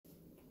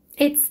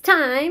It's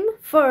time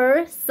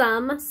for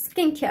some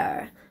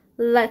skincare.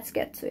 Let's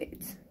get to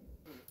it.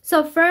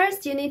 So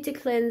first you need to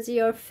cleanse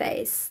your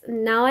face.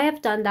 Now I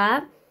have done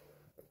that.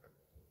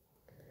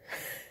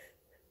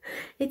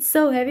 It's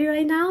so heavy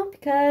right now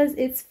because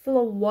it's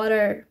full of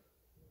water.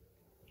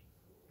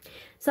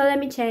 So let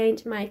me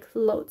change my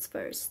clothes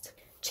first.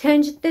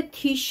 Change the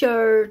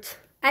t-shirt.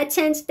 I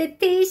changed the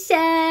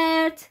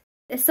t-shirt.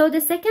 So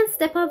the second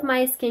step of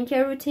my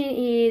skincare routine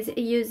is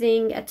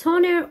using a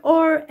toner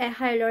or a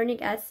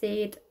hyaluronic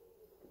acid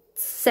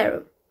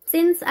serum.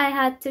 Since I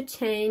had to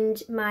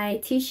change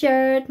my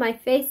t-shirt, my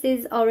face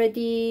is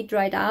already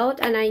dried out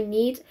and I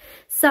need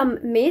some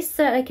mist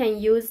so that I can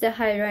use the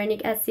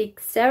hyaluronic acid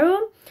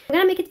serum. I'm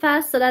gonna make it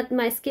fast so that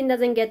my skin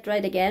doesn't get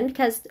dried again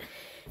because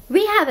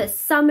we have a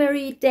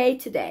summery day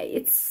today.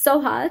 It's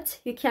so hot,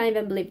 you can't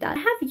even believe that.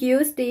 I have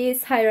used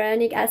this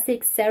hyaluronic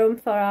acid serum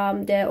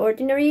from The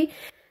Ordinary.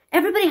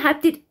 Everybody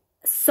hyped it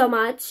so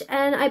much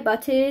and I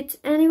bought it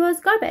and it was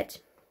garbage.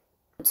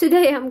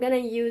 Today I'm gonna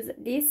use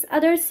this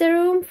other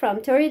serum from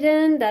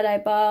Torridon that I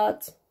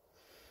bought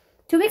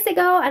 2 weeks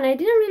ago and I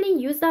didn't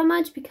really use that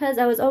much because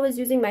I was always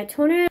using my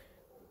toner.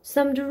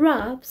 Some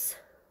drops.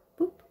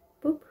 Boop,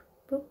 boop,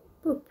 boop,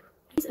 boop.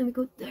 And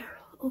good there.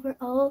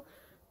 Overall,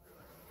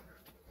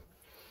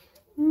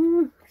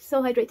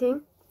 so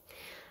hydrating.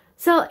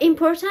 So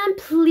important,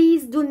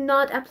 please do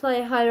not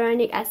apply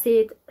hyaluronic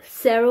acid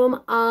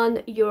serum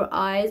on your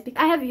eyes.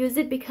 I have used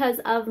it because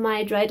of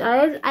my dried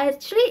eyes.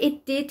 Actually,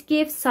 it did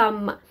give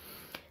some,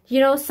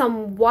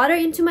 some water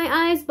into my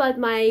eyes, but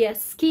my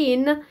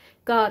skin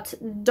got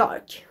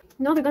dark.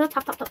 Now we're gonna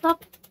tap, tap, tap,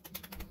 tap,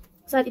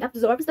 so that it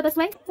absorbs the best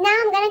way. Now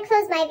I'm gonna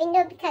close my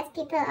window because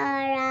people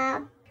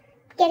are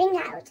getting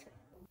out.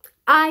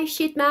 Eye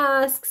sheet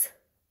masks.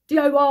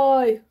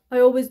 DIY. I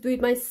always do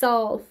it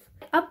myself.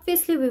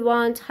 Obviously we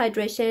want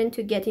hydration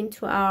to get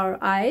into our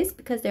eyes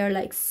because they're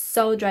like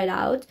so dried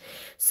out.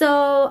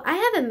 So I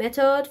have a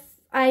method.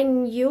 I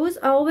use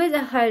always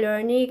a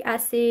hyaluronic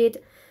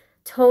acid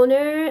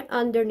toner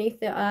underneath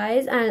the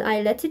eyes and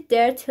I let it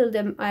there till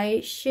the eye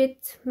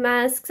sheet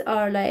masks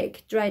are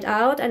like dried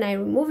out and I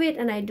remove it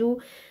and I do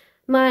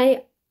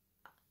my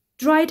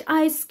dried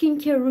eye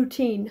skincare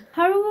routine.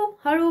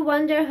 Haru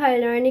Wonder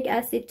hyaluronic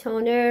acid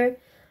toner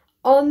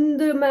on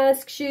the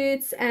mask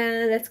sheets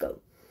and let's go.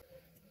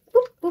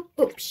 Boop, boop,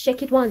 boop.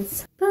 Shake it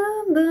once.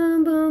 Boom,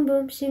 boom, boom,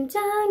 boom.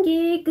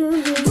 Shimjangi,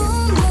 boom, boom,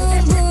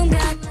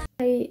 boom.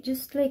 I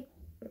just like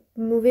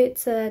move it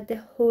so that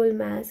the whole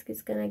mask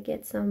is gonna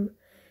get some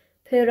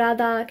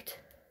product.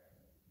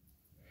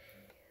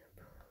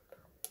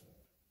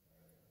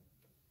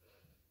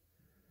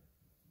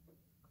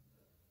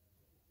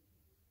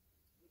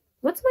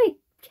 What's my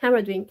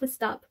camera doing? Please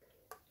stop.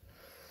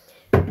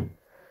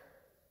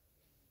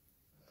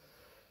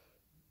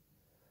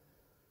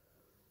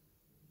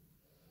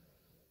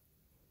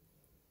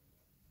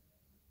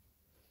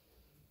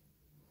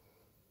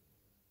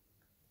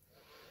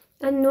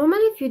 And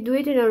normally if you do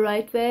it in a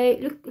right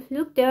way,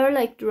 look there are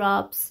like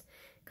drops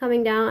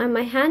coming down and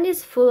my hand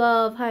is full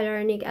of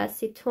hyaluronic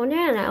acid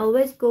toner and I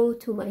always go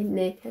to my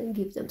neck and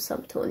give them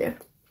some toner.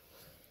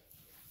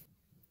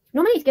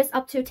 Normally it gets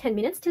up to 10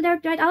 minutes till they're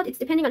dried out. It's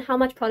depending on how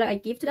much product I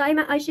give to the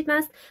eye sheet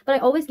mask, but I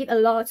always give a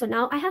lot, so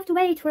now I have to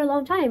wait for a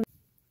long time.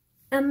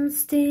 I'm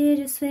still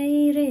just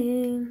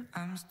waiting.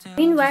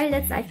 Meanwhile,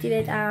 let's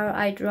activate our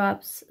eye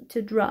drops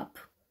to drop.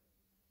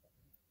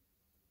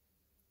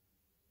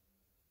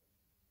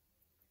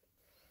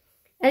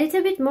 A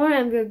little bit more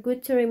and we're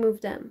good to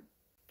remove them.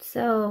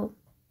 So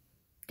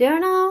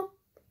they're now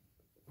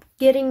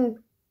getting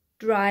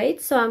dried,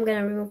 so I'm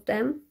gonna remove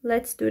them.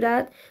 Let's do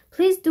that.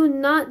 Please do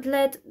not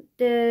let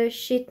the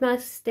sheet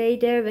mask stay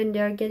there when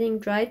they're getting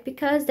dried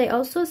because they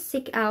also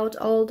seek out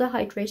all the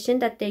hydration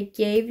that they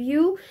gave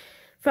you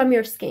from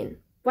your skin.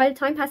 While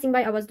time passing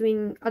by, I was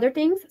doing other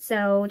things,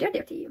 so they're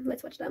dirty.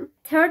 Let's watch them.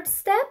 Third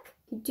step,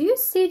 do you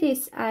see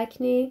this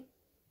acne?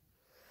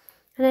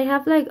 And I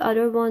have like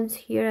other ones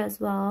here as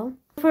well.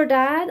 For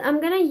that, I'm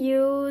gonna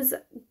use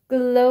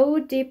Glow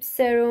Dip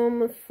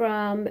Serum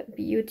from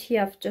Beauty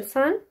of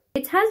Joseon.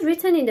 It has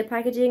written in the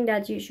packaging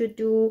that you should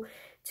do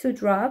 2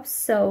 drops.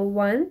 So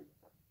 1,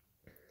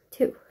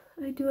 2.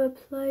 I do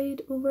apply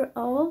it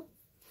overall.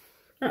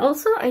 And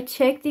also I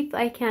checked if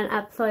I can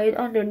apply it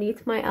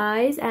underneath my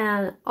eyes.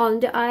 And on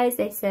the eyes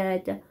they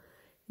said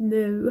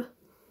no.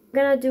 I'm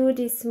gonna do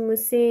this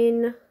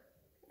mucin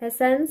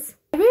essence.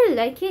 I really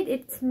like it.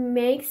 It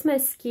makes my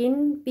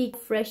skin be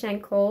fresh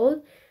and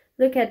cold.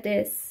 Look at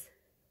this.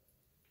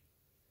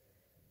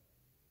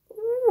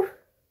 Ooh.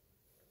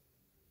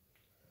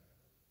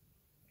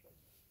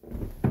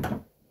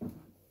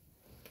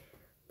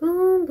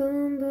 Boom,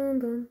 boom, boom,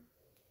 boom.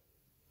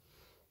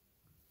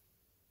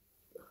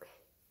 Okay.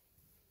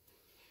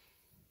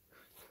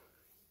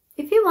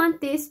 If you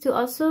want this to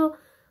also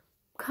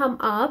come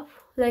up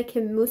like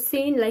a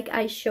mucin, like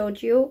I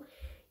showed you,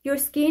 your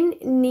skin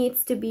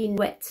needs to be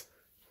wet.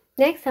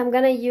 Next, I'm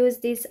gonna use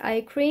this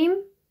eye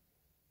cream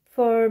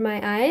for my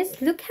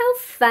eyes. Look how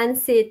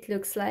fancy it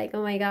looks like.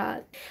 Oh my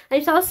god.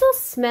 And it also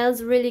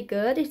smells really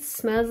good. It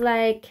smells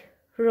like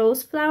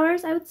rose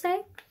flowers, I would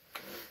say.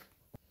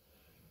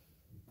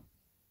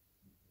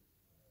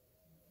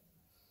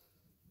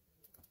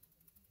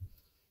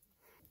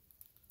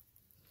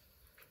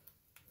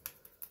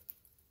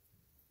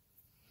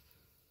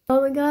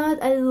 Oh my god,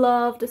 I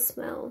love the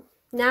smell.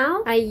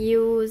 Now I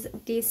use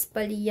this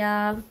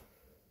Balia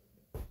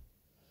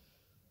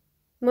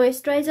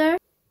moisturizer.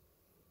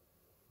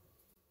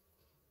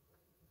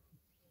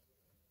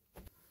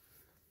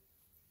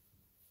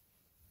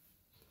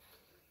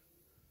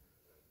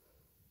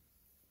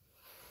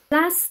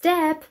 Last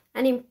step,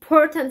 an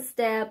important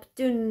step,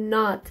 do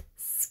not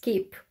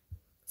skip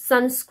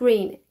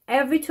sunscreen.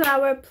 Every 2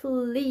 hours,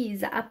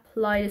 please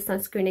apply the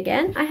sunscreen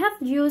again. I have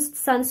used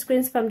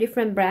sunscreens from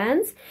different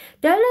brands.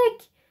 They're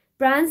like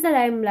brands that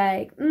I'm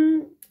like,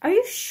 are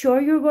you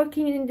sure you're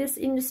working in this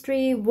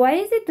industry? Why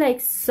is it like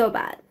so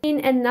bad?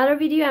 In another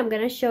video, I'm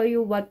gonna show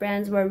you what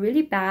brands were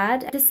really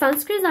bad. The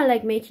sunscreens are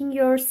like making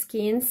your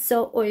skin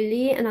so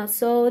oily, and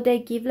also they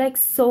give like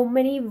so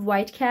many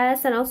white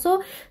casts, and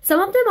also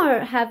some of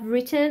them have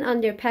written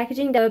on their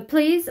packaging that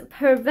please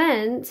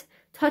prevent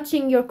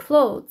touching your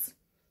clothes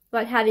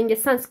while having the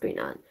sunscreen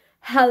on.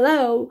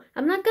 Hello,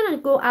 I'm not gonna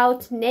go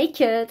out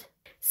naked.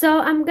 So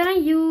I'm gonna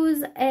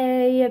use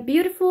a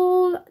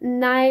beautiful,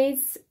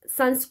 nice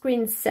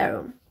sunscreen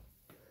serum.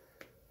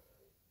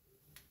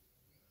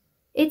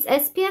 It's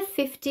SPF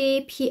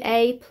 50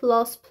 PA++++,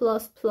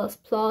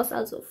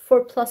 also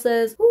 4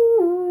 pluses.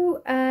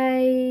 Ooh,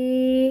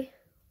 I'm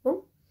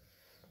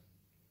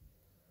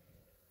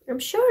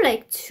sure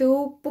like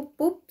 2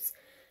 boops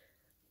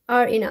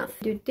are enough.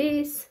 Do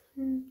this,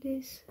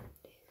 this.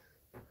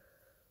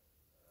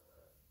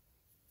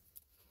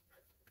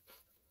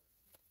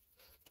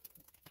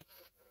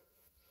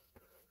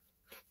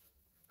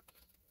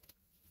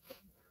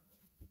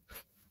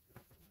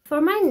 For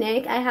my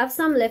neck, I have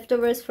some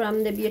leftovers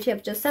from the Beauty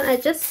of Justin. I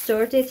just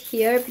stored it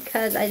here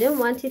because I don't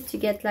want it to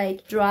get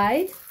like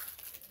dried.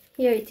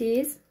 Here it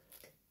is.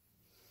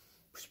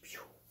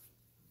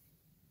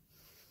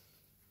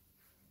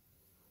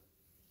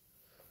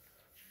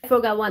 I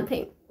forgot one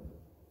thing.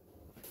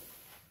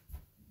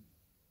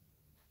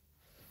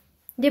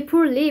 The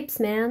poor lips,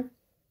 man.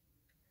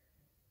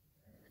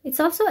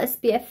 It's also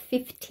SPF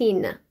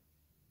 15.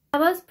 That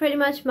was pretty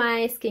much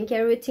my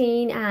skincare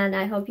routine, and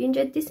I hope you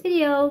enjoyed this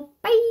video.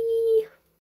 Bye!